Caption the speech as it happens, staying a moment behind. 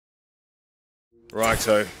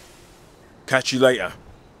Righto. Catch you later.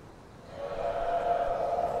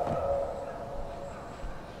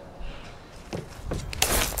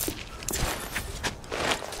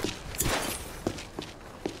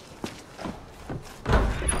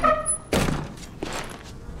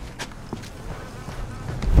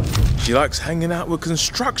 She likes hanging out with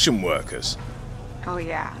construction workers. Oh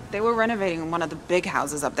yeah, they were renovating one of the big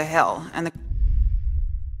houses up the hill, and the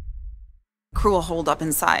crew will hold up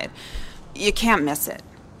inside. You can't miss it.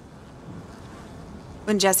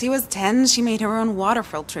 When Jessie was 10, she made her own water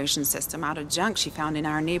filtration system out of junk she found in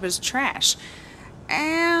our neighbor's trash.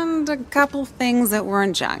 And a couple things that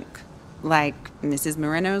weren't junk. Like Mrs.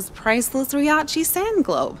 Moreno's priceless Riachi sand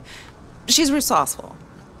globe. She's resourceful.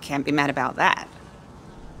 Can't be mad about that.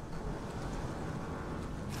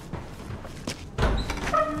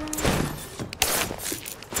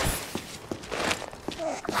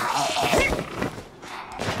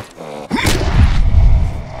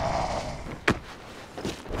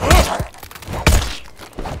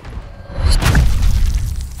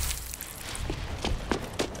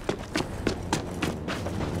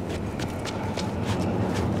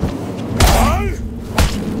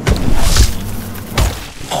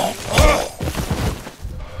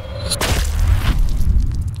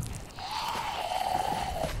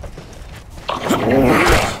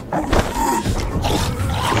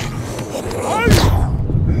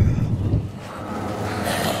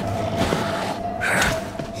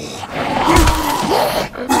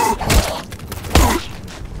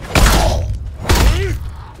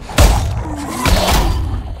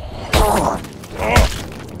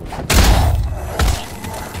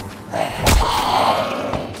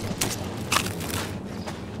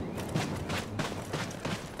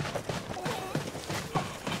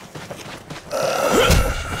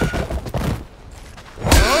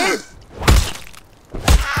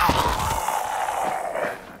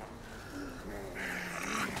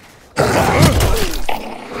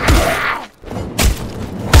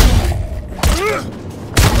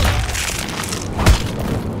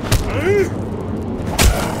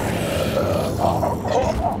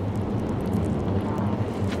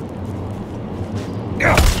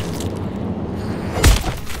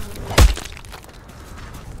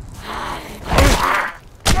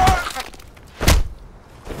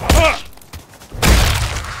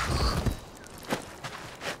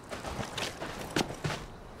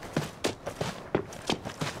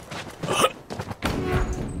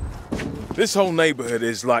 This whole neighborhood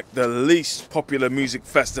is like the least popular music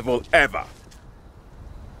festival ever.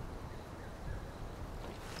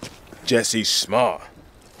 Jessie's smart.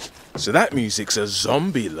 So that music's a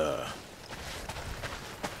zombie lure.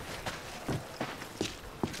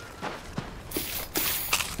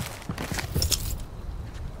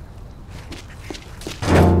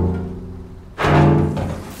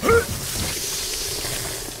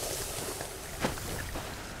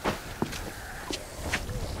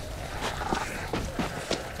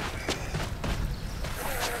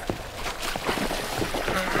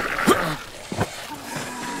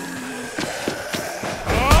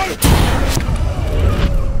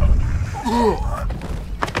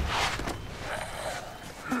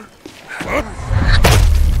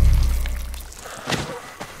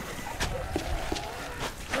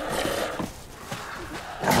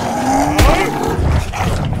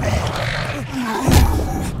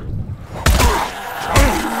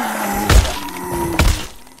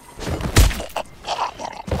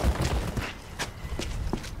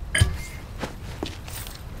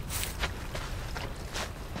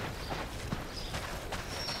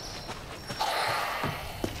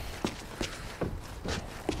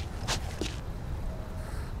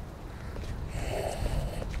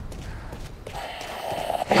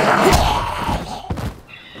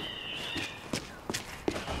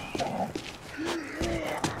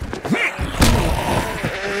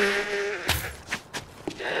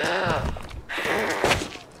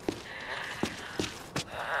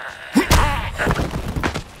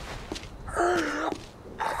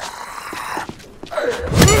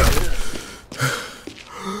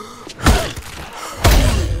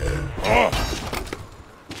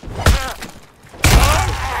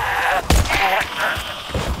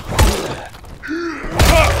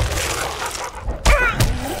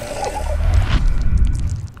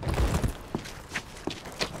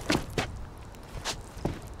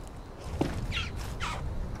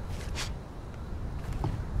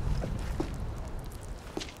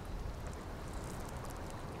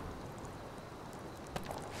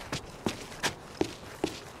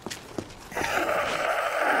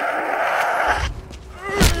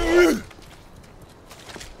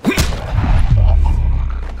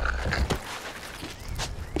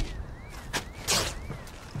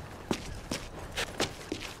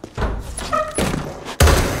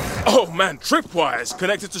 man, tripwires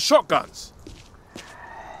connected to shotguns.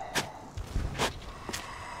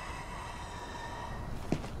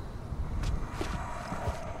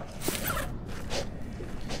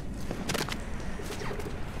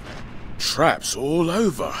 Traps all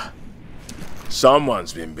over.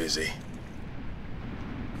 Someone's been busy.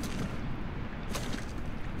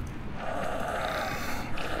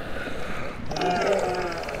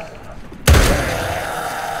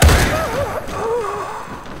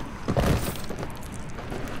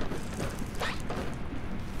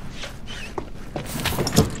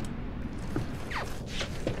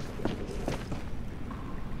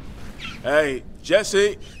 Hey,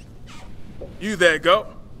 Jesse. You there, go.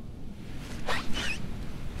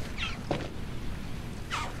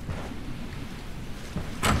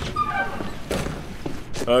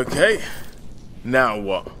 Okay, now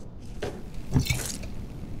what?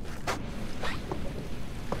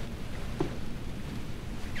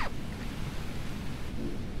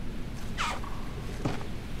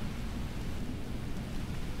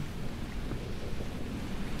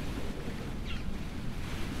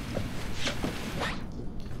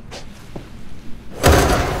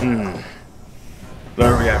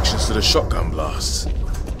 No reactions to the shotgun blasts.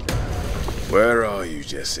 Where are you,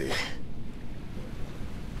 Jesse?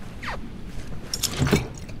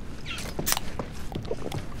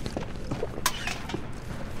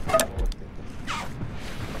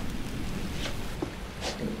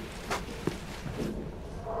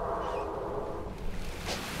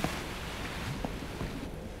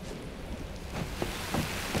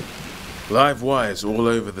 Live wires all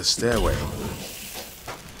over the stairway.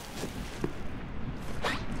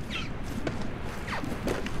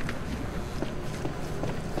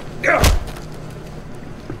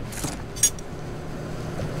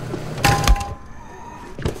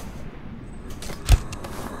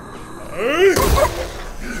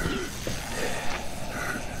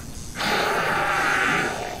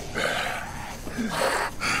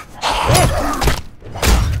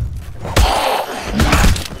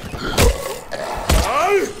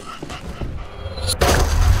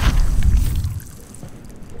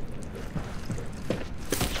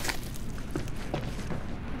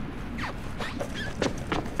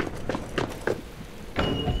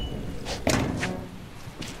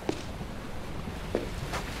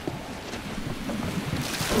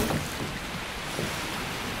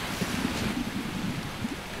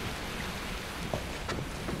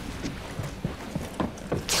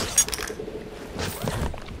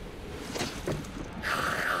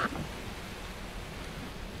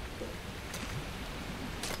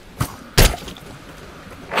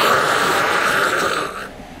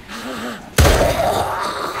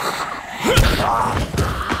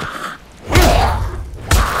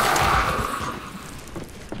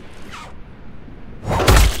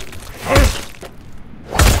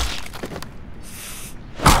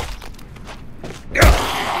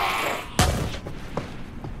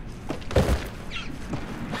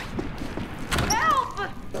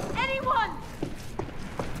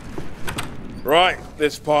 Right,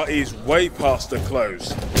 this party's way past the close.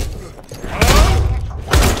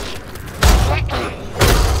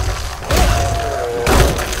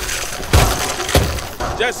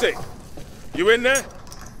 Jesse, you in there?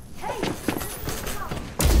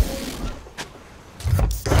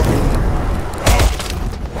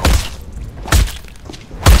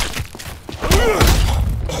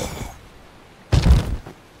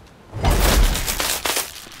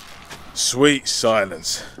 Sweet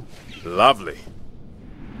silence. Lovely.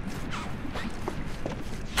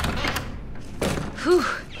 Whew.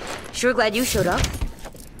 Sure glad you showed up.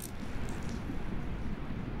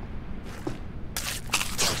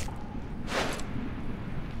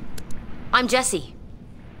 I'm Jesse.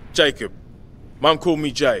 Jacob. Mum called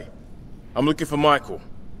me Jay. I'm looking for Michael.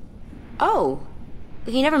 Oh.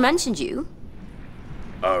 He never mentioned you.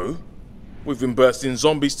 Oh? We've been bursting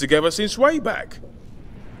zombies together since way back.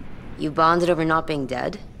 You bonded over not being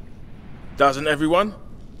dead? Doesn't everyone?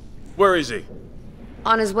 Where is he?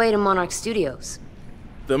 On his way to Monarch Studios.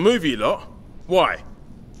 The movie lot? Why?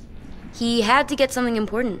 He had to get something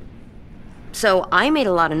important. So I made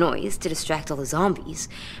a lot of noise to distract all the zombies,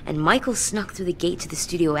 and Michael snuck through the gate to the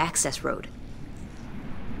studio access road.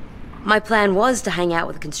 My plan was to hang out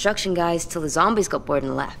with the construction guys till the zombies got bored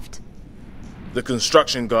and left. The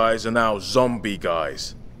construction guys are now zombie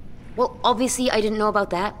guys. Well, obviously I didn't know about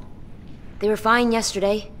that. They were fine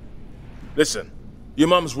yesterday. Listen, your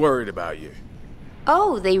mum's worried about you.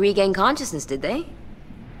 Oh, they regained consciousness, did they?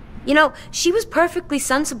 You know, she was perfectly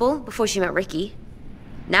sensible before she met Ricky.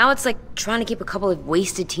 Now it's like trying to keep a couple of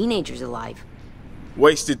wasted teenagers alive.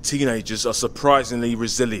 Wasted teenagers are surprisingly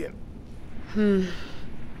resilient.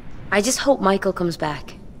 I just hope Michael comes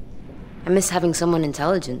back. I miss having someone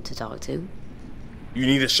intelligent to talk to. You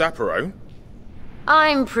need a chaperone?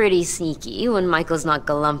 I'm pretty sneaky when Michael's not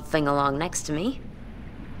galumphing along next to me.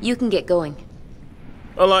 You can get going.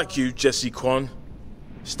 I like you, Jesse Kwan.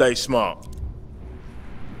 Stay smart.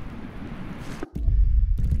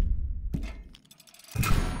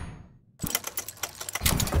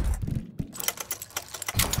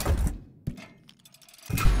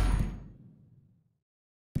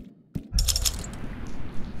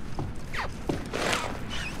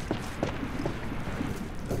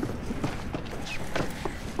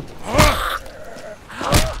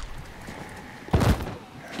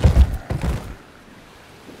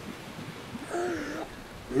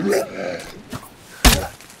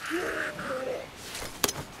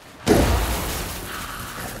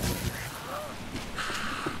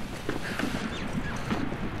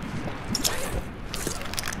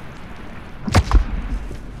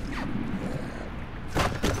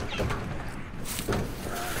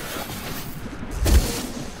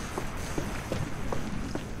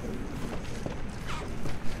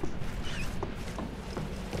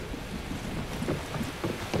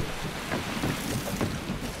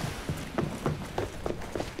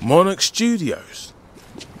 Monarch Studios.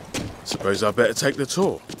 Suppose I better take the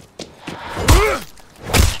tour.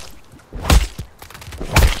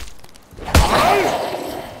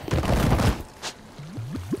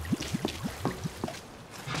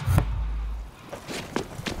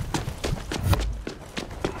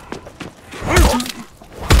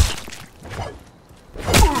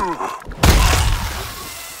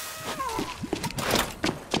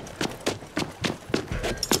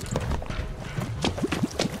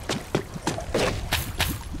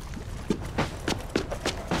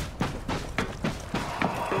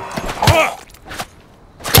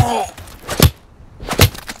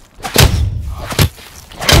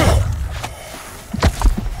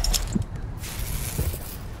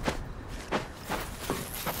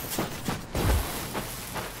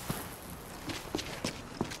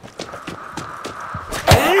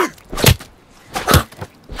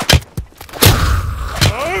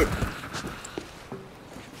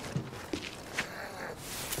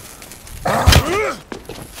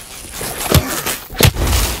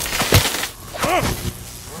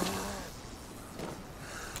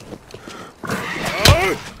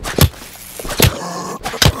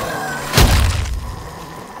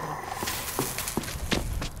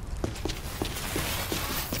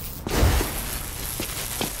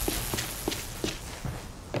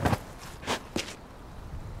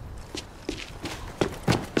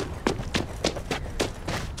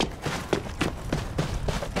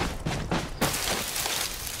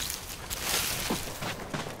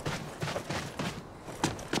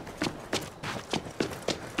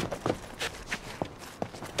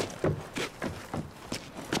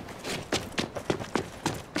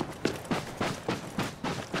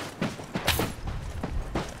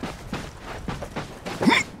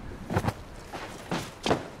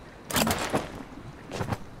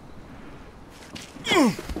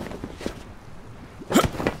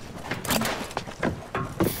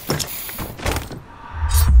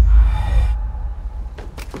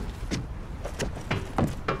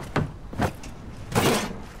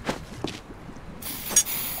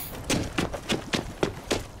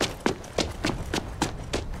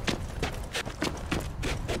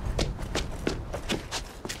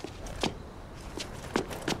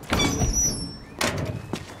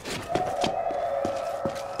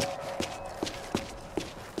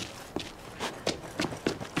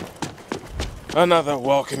 Another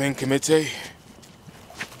welcoming committee.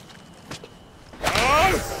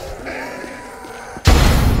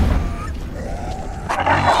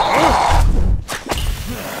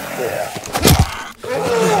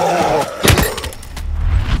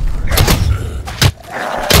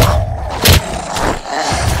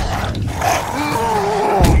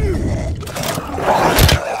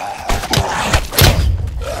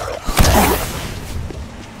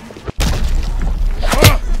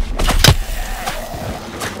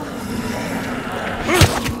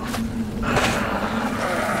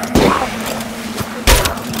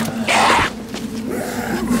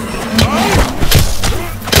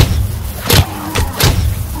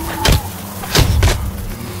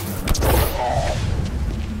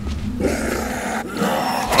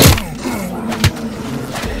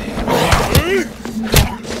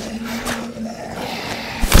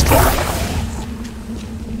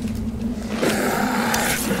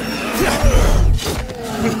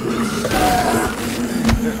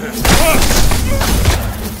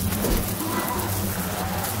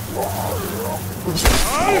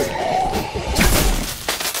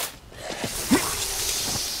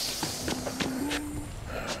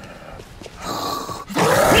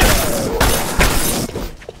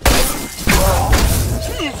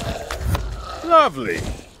 Lovely.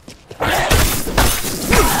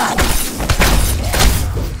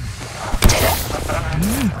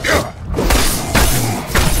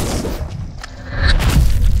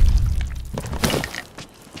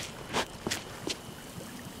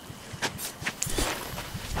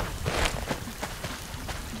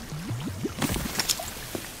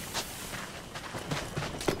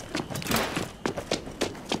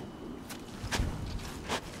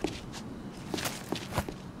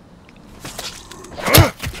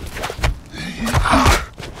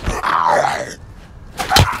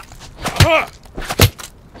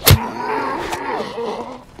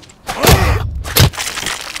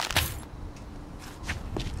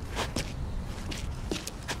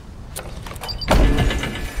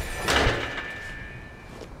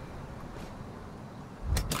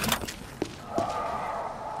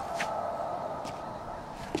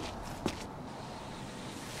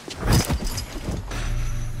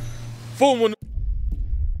 Formal.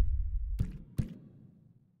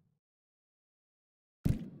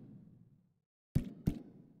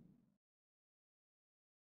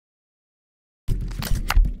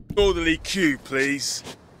 Northerly queue, please.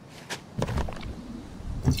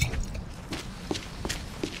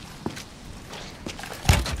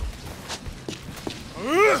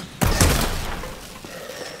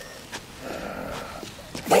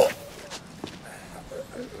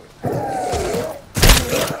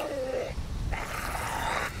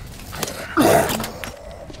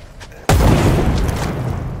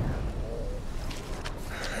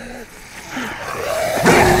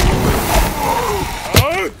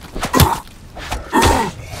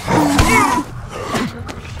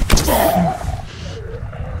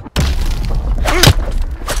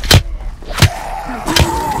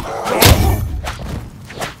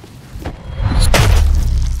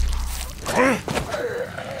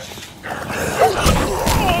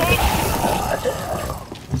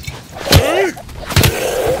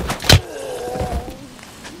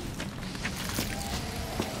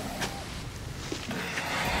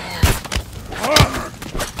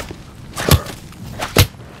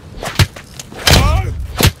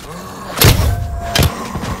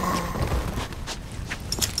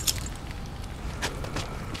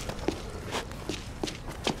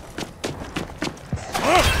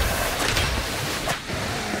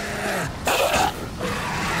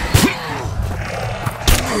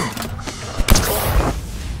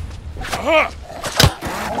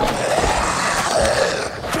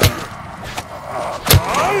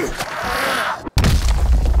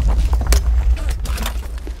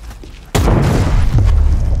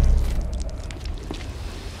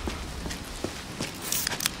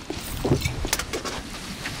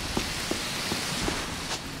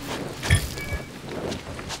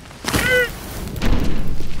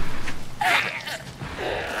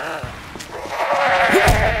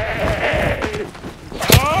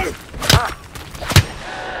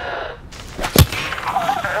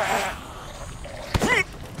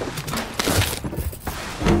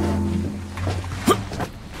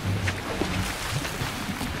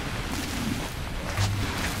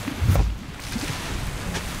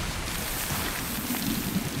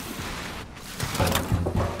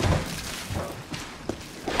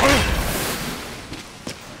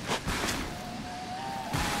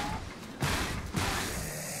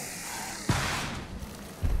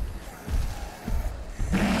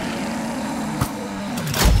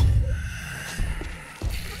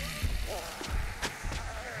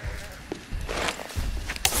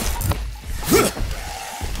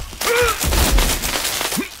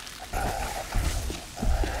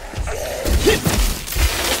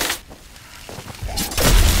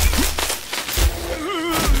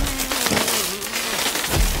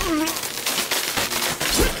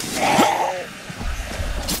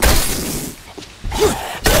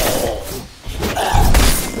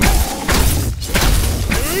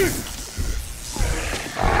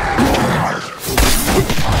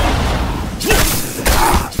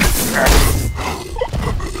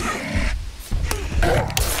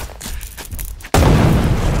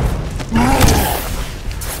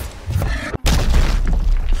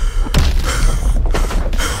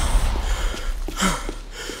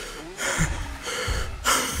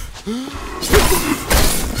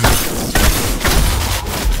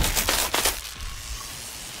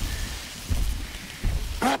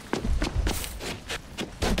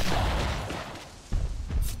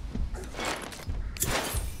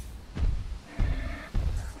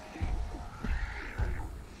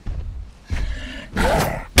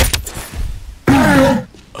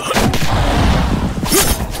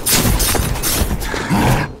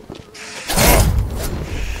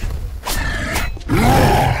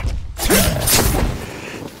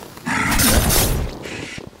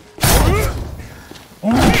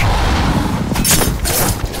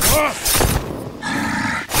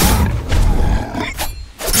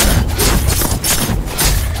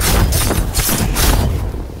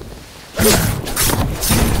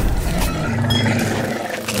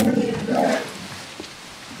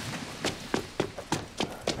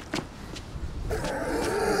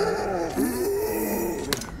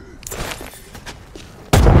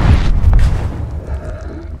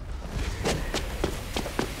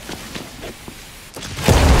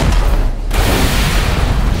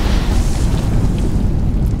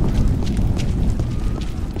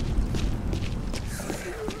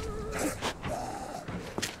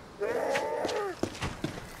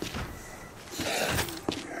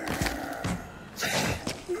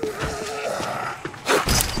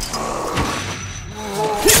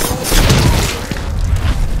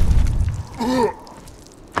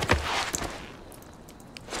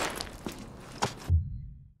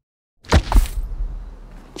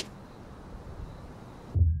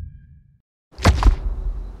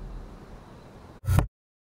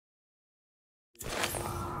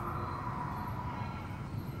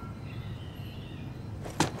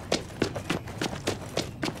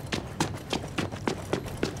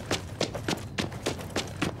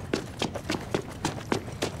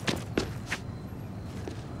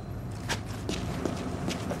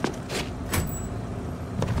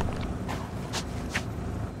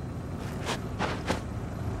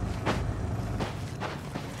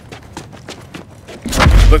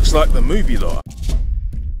 Looks like the movie lot.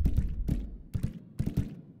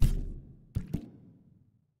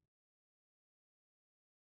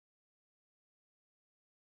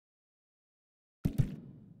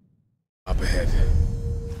 Up ahead.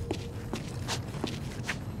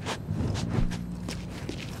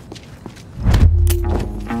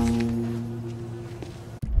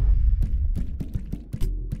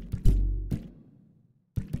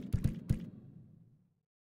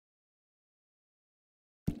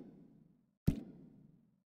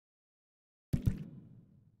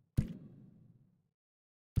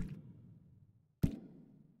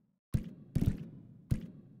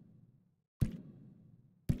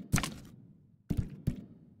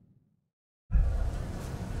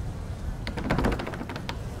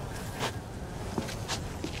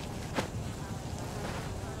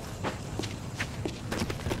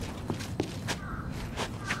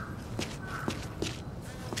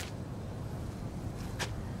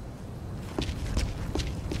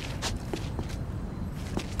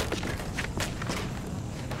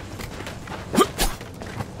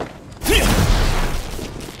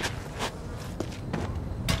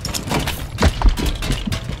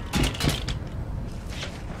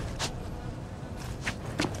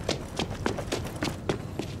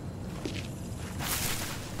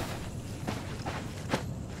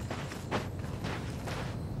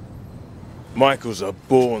 Michael's a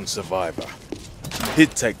born survivor.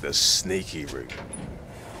 He'd take the sneaky route.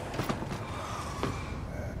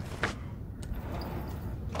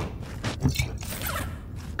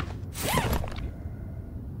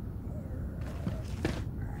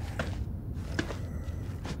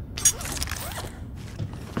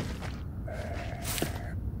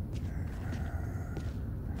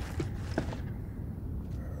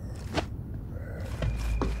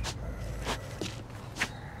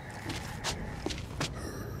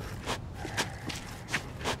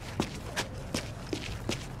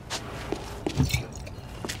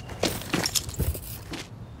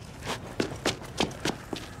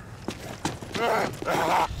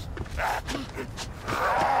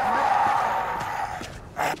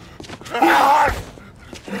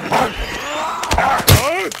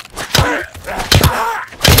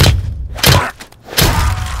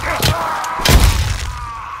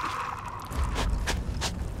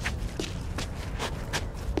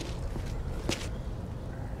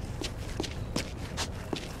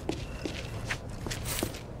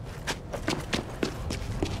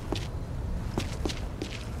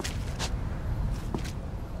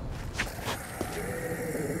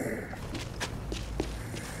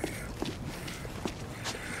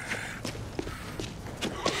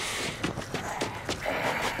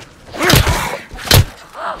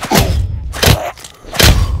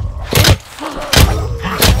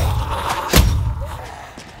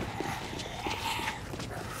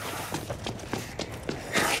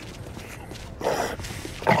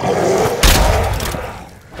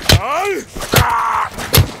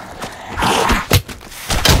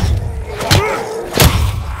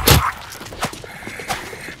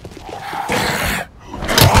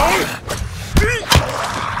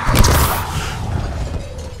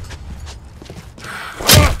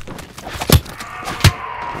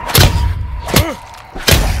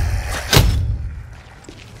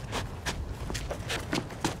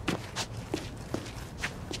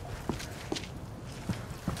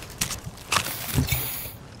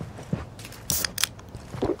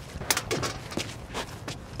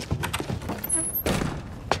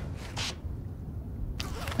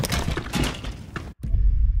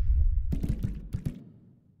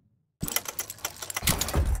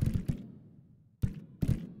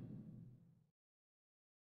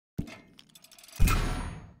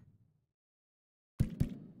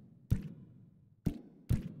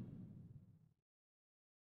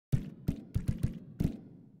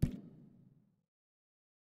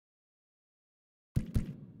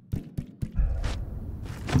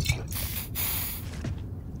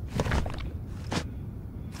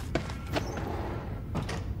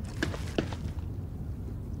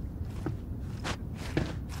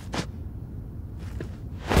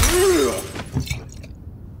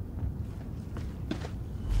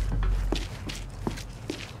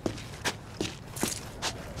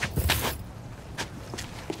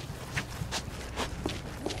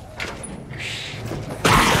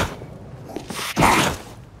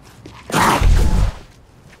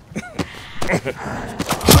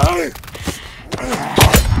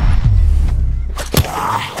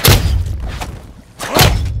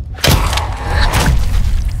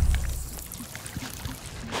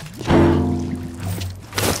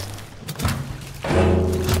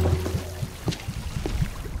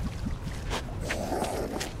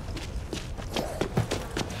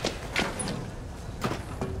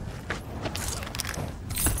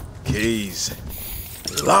 keys.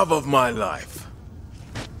 Love of my life.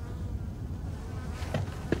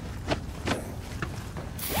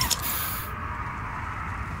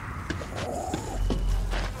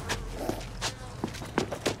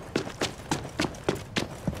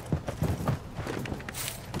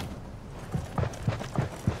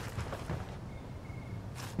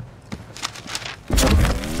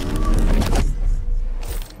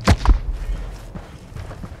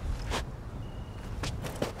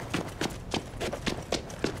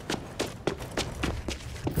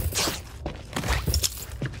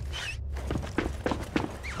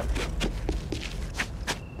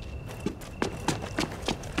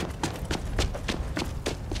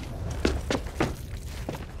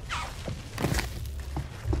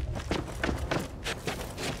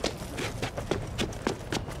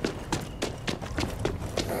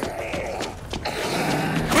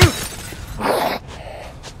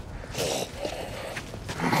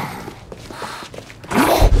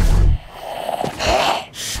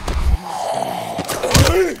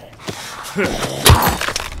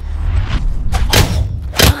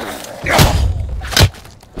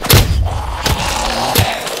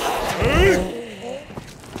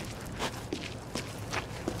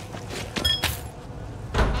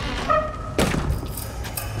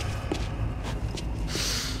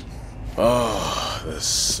 Oh, the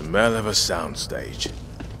smell of a soundstage.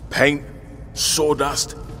 Paint,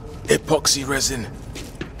 sawdust, epoxy resin.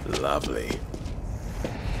 Lovely.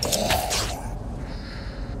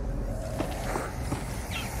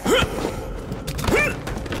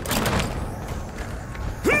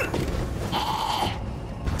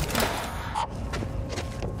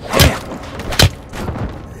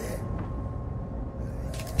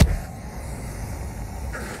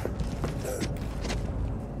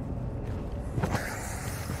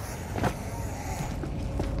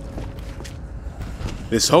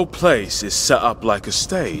 This whole place is set up like a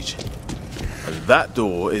stage, and that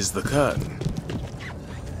door is the curtain.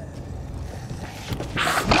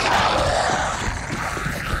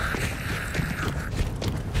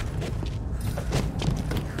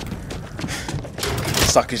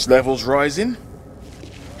 Suckage levels rising.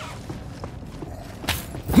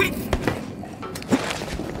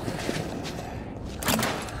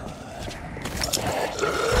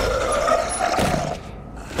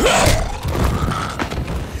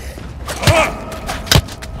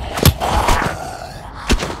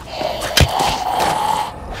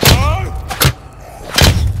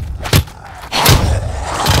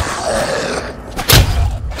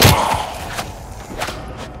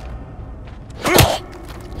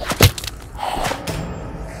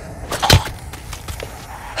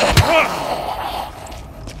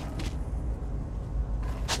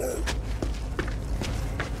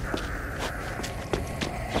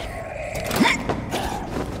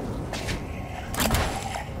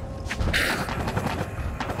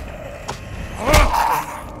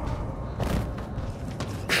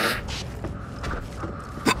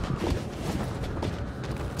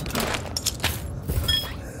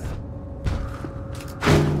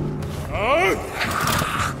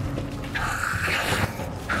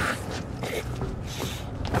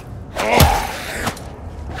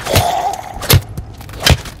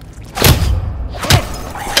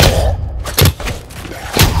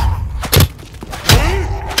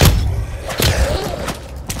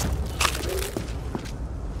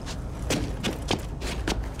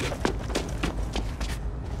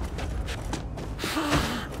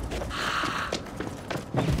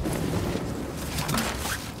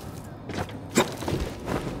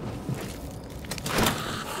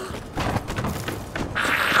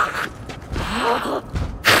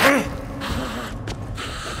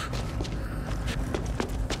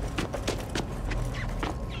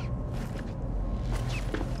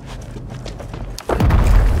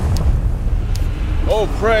 Oh,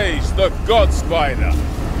 praise the God Spider!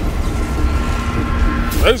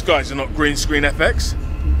 Those guys are not green screen FX.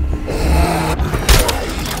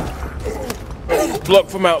 Blocked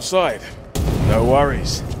from outside. No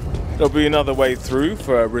worries. There'll be another way through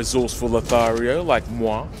for a resourceful Lothario like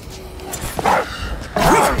moi.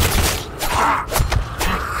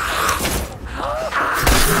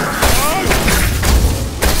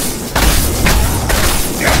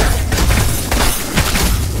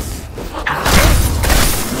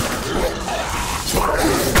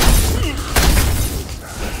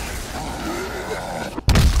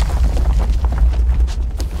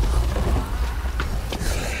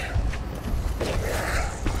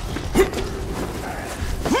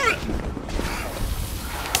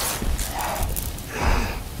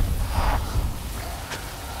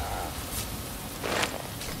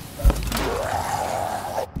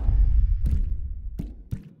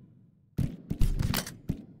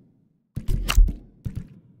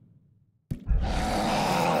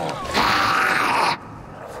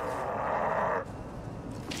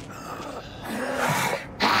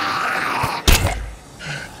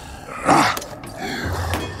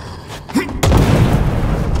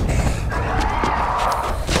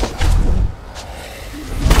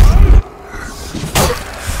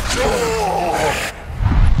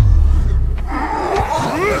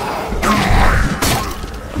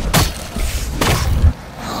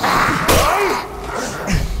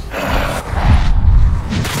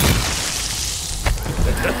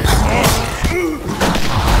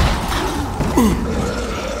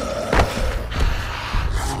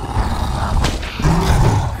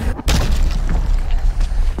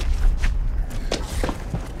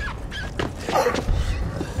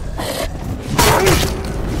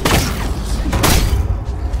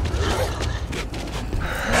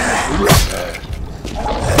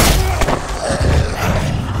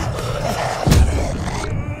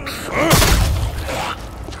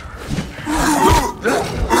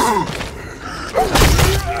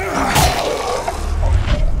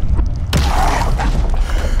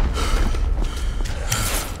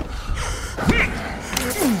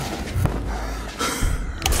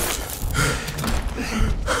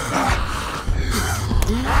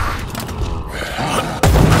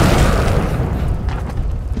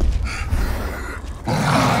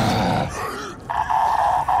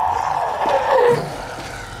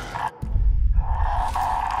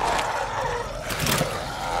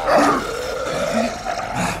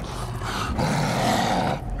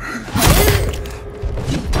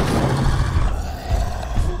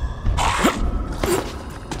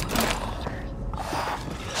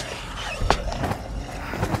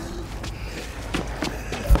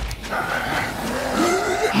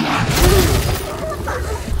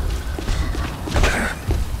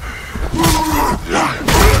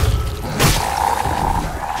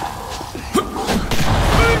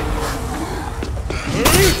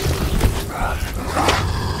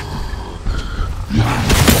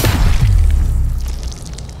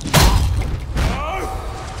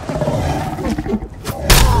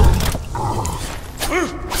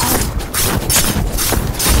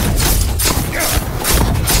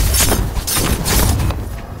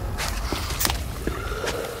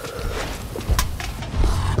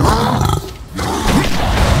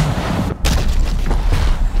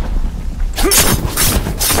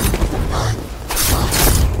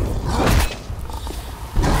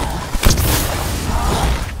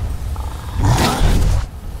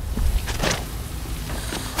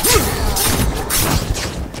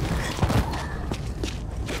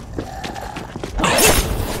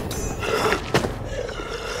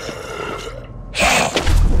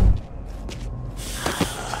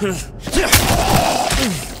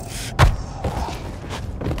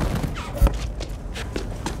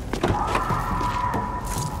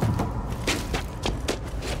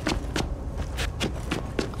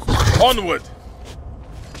 Onward!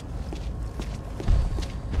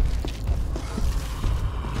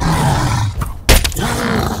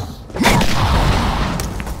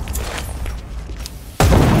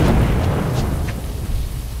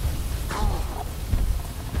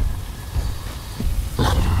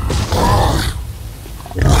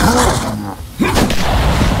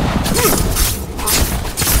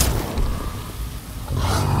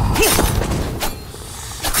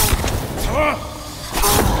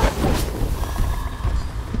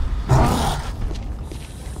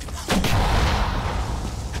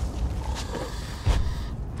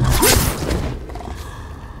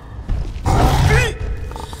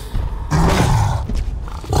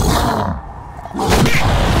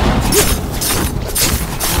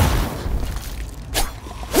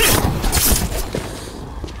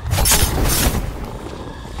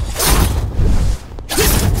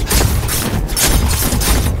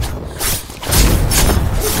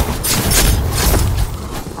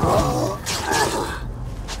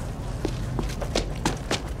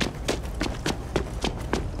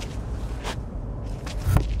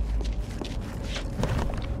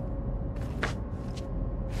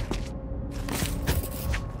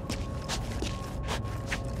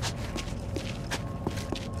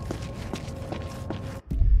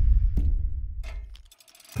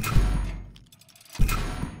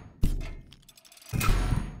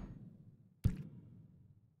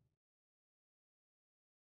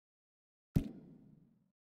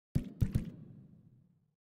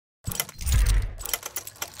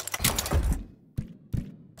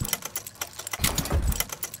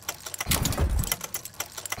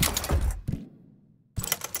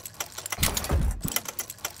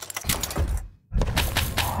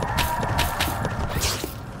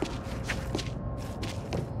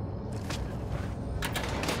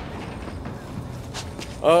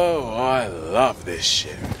 Oh, I love this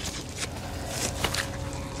ship.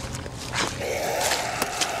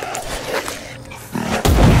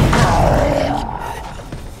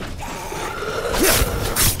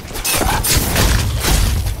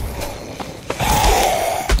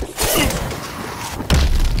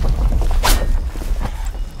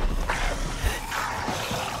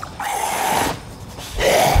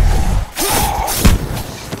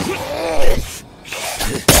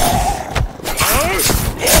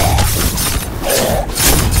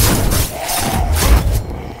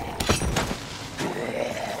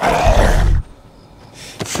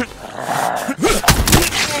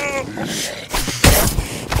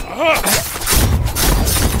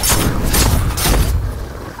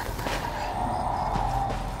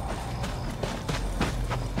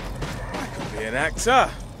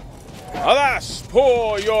 Victor. Alas,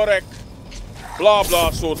 poor Yorick. Blah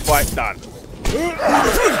blah sword fight done.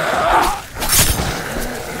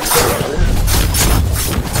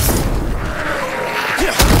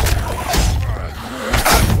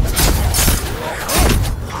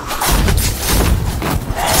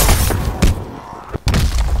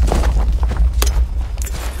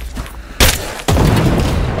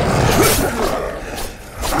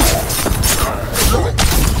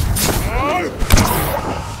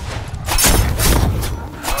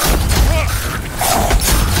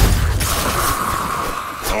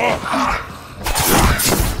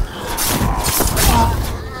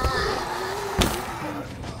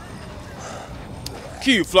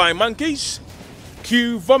 Cue flying monkeys.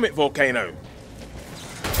 Cue vomit volcano.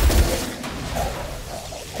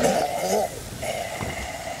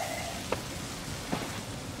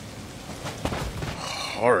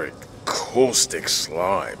 Horrid, caustic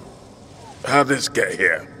slime. How'd this get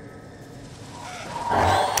here?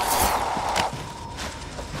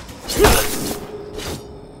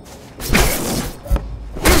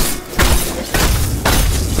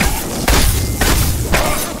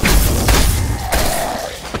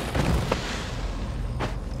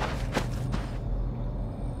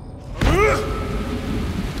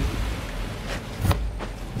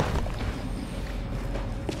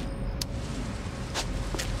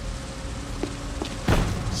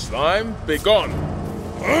 Slime, be gone.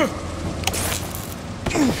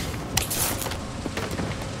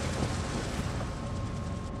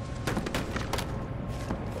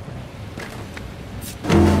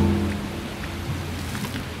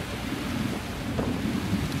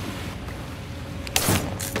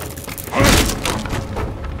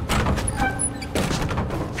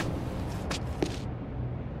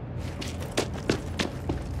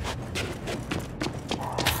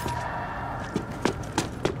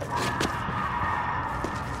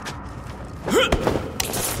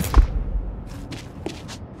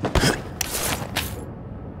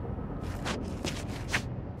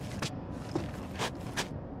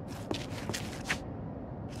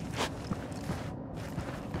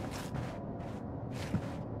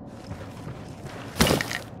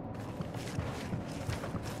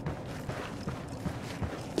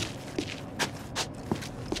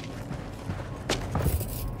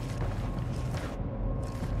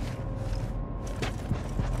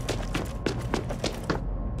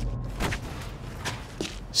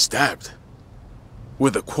 Stabbed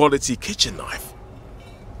with a quality kitchen knife.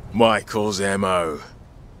 Michael's MO.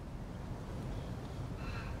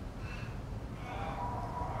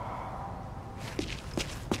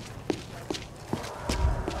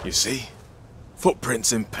 You see?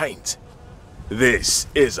 Footprints in paint. This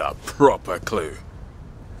is a proper clue.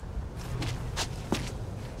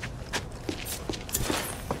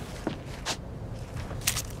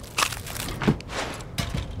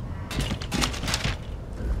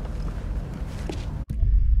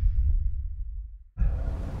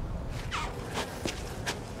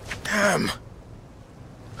 Damn.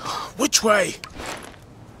 Which way?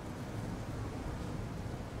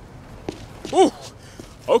 Ooh,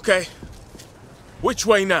 okay. Which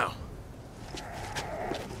way now?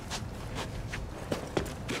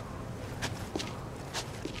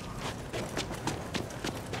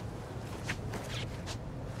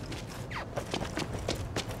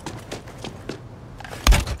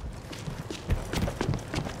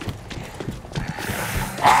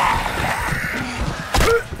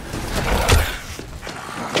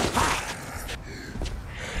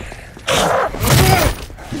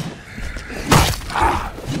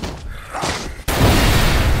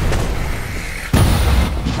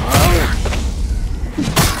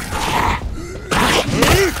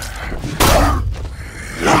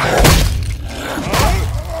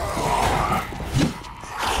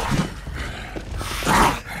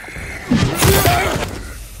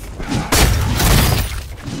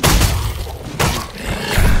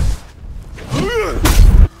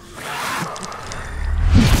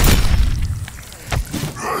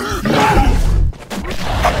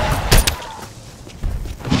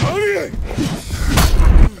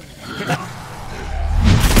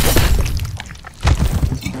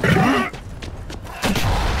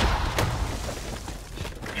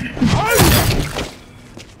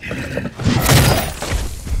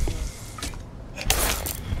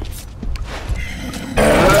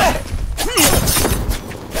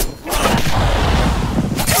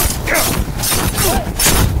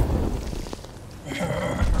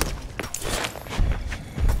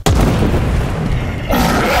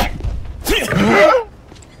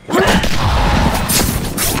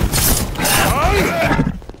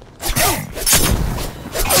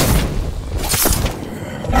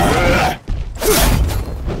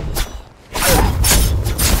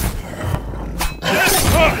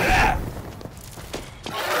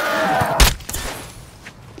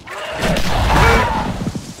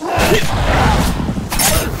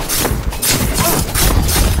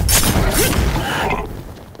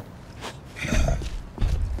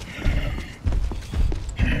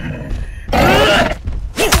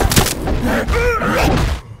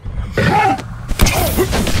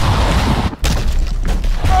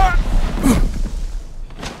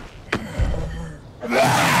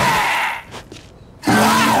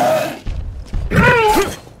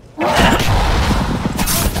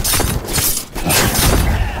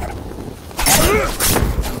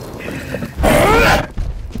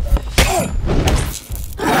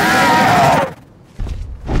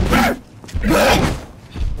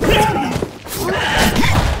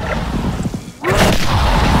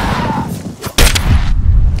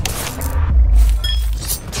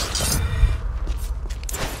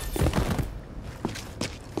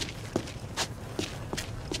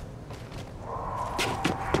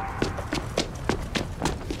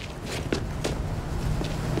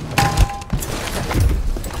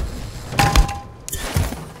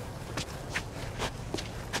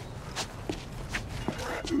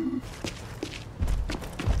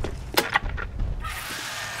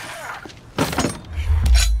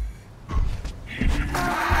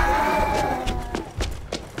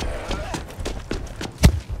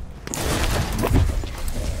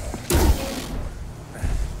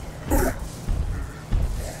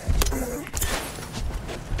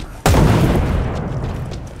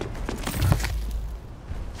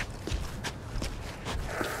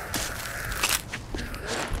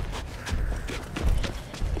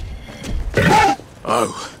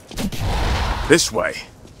 This way.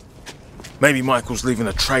 Maybe Michael's leaving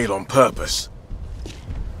a trail on purpose.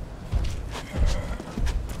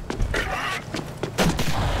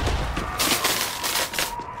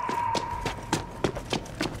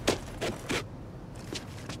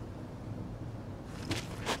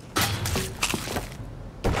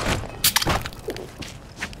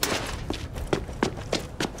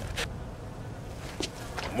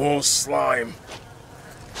 More slime.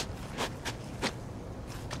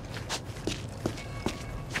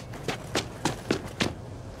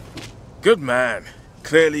 Good man.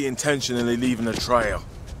 Clearly intentionally leaving a trail.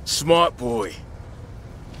 Smart boy.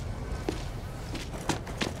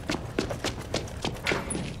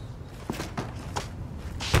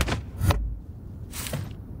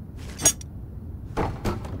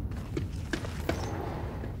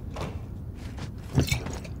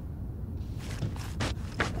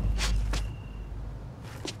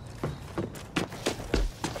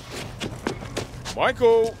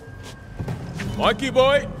 Michael! Mikey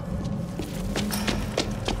boy!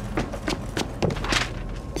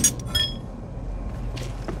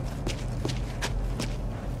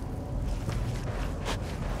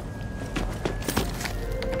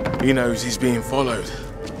 He knows he's being followed.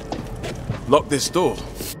 Lock this door.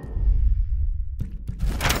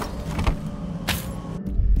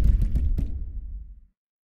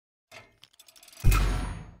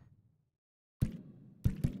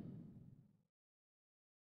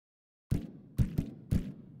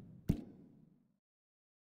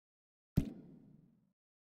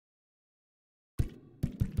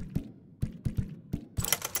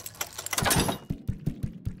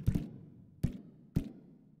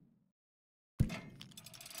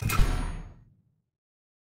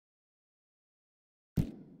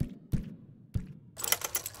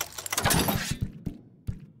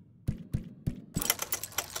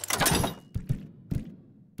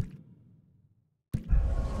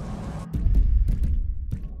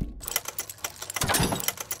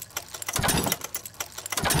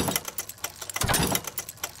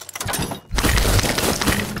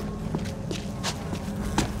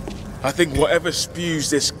 I think whatever spews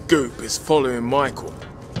this goop is following Michael.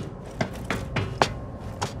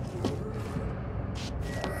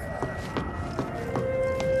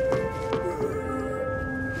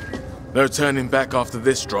 No turning back after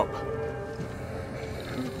this drop.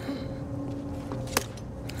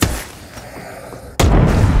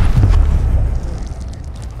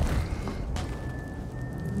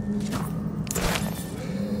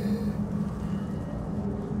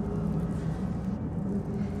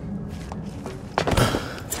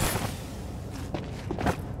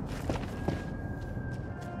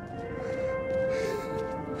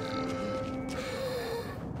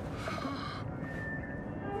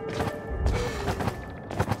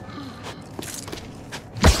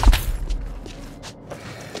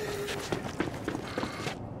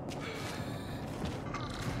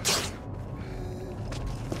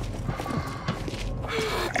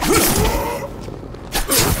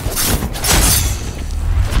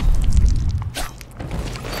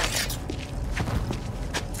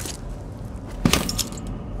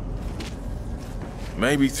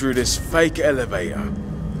 Maybe through this fake elevator.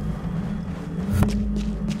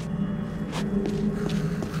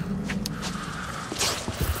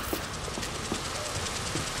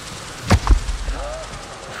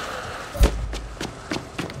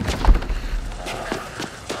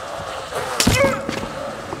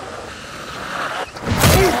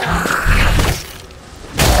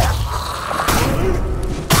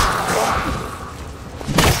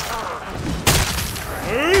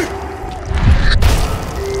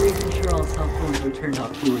 Turned off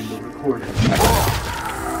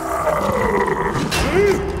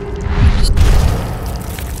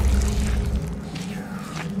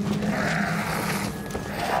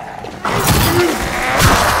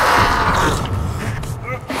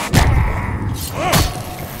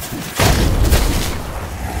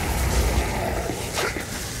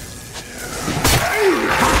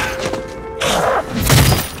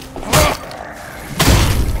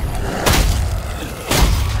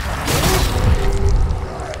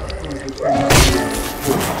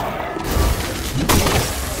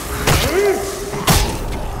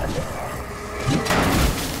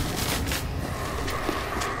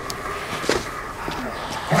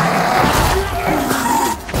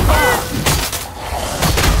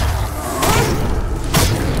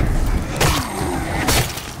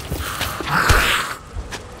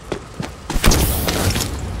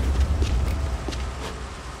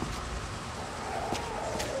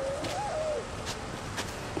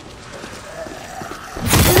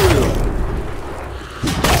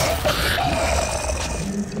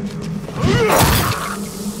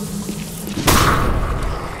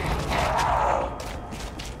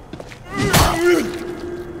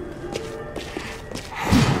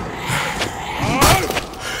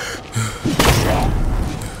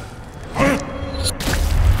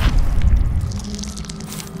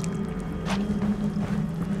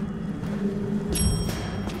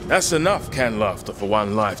That's enough canned laughter for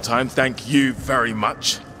one lifetime. Thank you very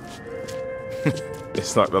much.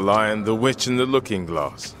 It's like the Lion, the Witch, and the Looking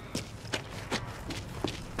Glass.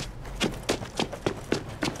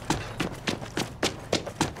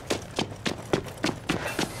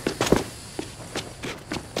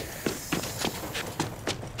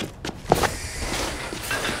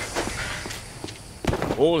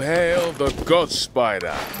 All hail the God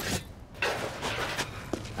Spider.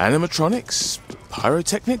 Animatronics,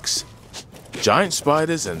 pyrotechnics, giant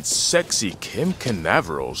spiders, and sexy Kim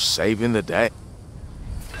Canaveral saving the day.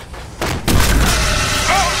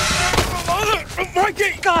 Oh,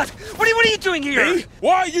 Mikey! God! What are you doing here? Me?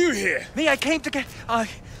 Why are you here? Me, I came to get... Oh,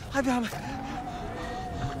 God.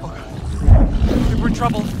 We're in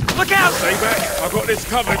trouble. Look out! Stay back. I've got this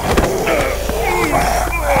covered.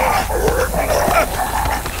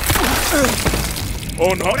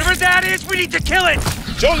 Or not. Whatever that is, we need to kill it!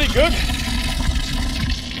 Jolly good.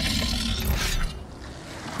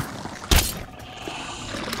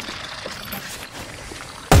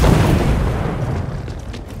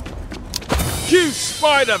 Cue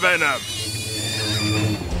spider venom!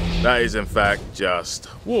 That is in fact just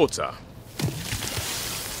water.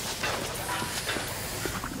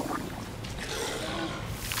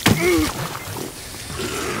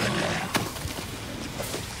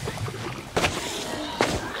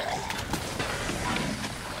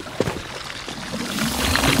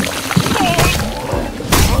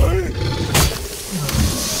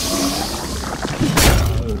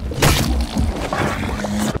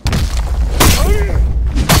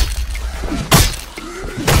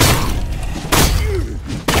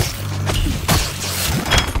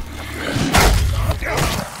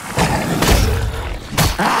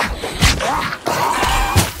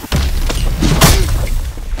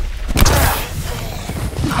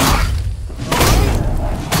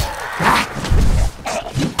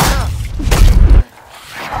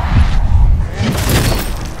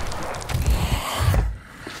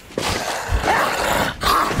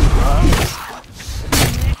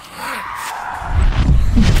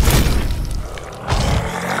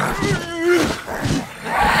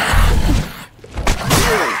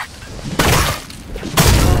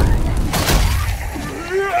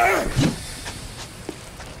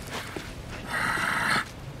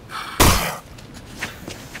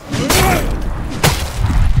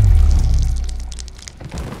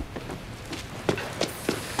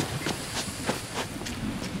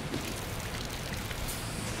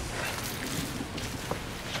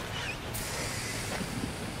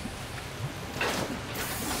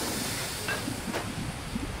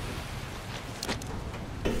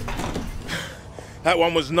 That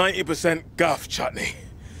one was 90% guff chutney.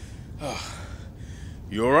 Oh.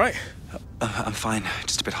 You all right? I'm fine.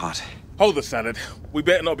 Just a bit hot. Hold the salad. We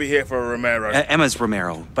better not be here for a Romero. Emma's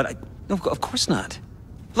Romero, but no, of course not.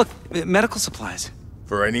 Look, medical supplies.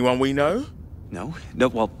 For anyone we know? No,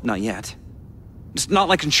 well, not yet. It's not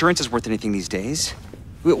like insurance is worth anything these days.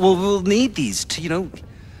 We'll need these to,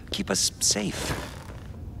 keep us safe.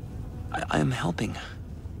 I am helping.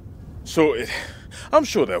 Sorted. I'm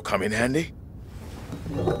sure they'll come in handy.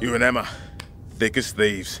 You and Emma, thick as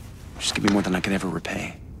thieves. Just give me more than I can ever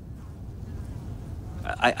repay.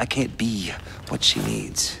 I can't be what she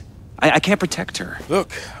needs. I can't protect her.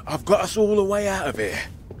 Look, I've got us all the way out of here.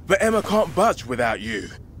 But Emma can't budge without you.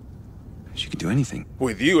 She could do anything.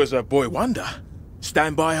 With you as a boy wonder.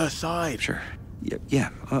 Stand by her side. Sure. Yeah.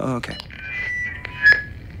 Okay.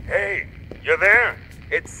 Hey, you there?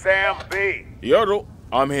 It's Sam B. Yodel,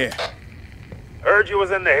 I'm here. Heard you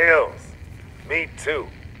was in the hills. Me too.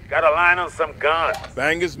 Got a line on some guns.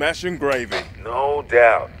 Bangers, mash, and gravy. No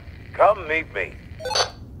doubt. Come meet me.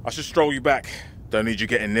 I should stroll you back. Don't need you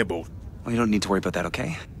getting nibbled. Well, you don't need to worry about that,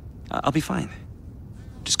 okay? I'll be fine.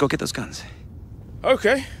 Just go get those guns.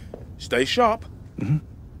 Okay. Stay sharp. Mm-hmm.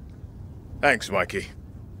 Thanks, Mikey.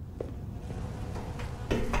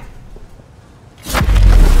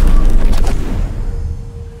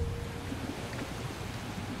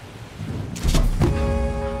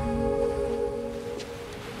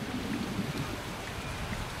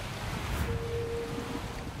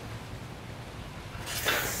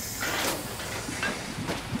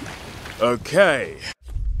 Okay.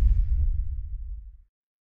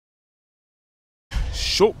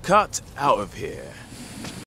 Shortcut out of here.